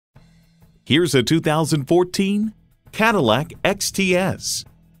Here's a 2014 Cadillac XTS.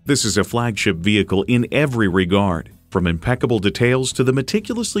 This is a flagship vehicle in every regard. From impeccable details to the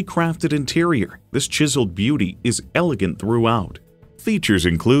meticulously crafted interior, this chiseled beauty is elegant throughout. Features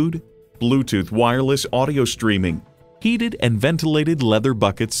include Bluetooth wireless audio streaming, heated and ventilated leather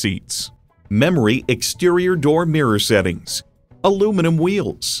bucket seats, memory exterior door mirror settings, aluminum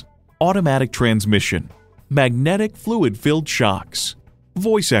wheels, automatic transmission, magnetic fluid-filled shocks,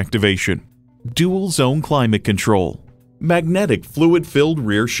 voice activation, dual-zone climate control, magnetic fluid-filled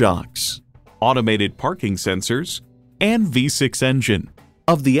rear shocks, automated parking sensors, and V6 engine.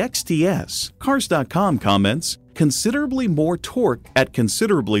 Of the XTS, Cars.com comments, "Considerably more torque at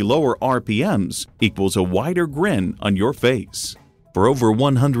considerably lower RPMs equals a wider grin on your face." For over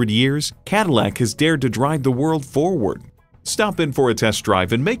 100 years, Cadillac has dared to drive the world forward. Stop in for a test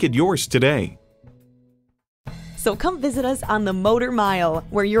drive and make it yours today. So come visit us on the Motor Mile,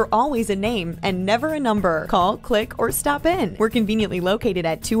 where you're always a name and never a number. Call, click, or stop in. We're conveniently located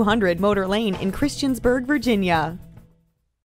at 200 Motor Lane in Christiansburg, Virginia.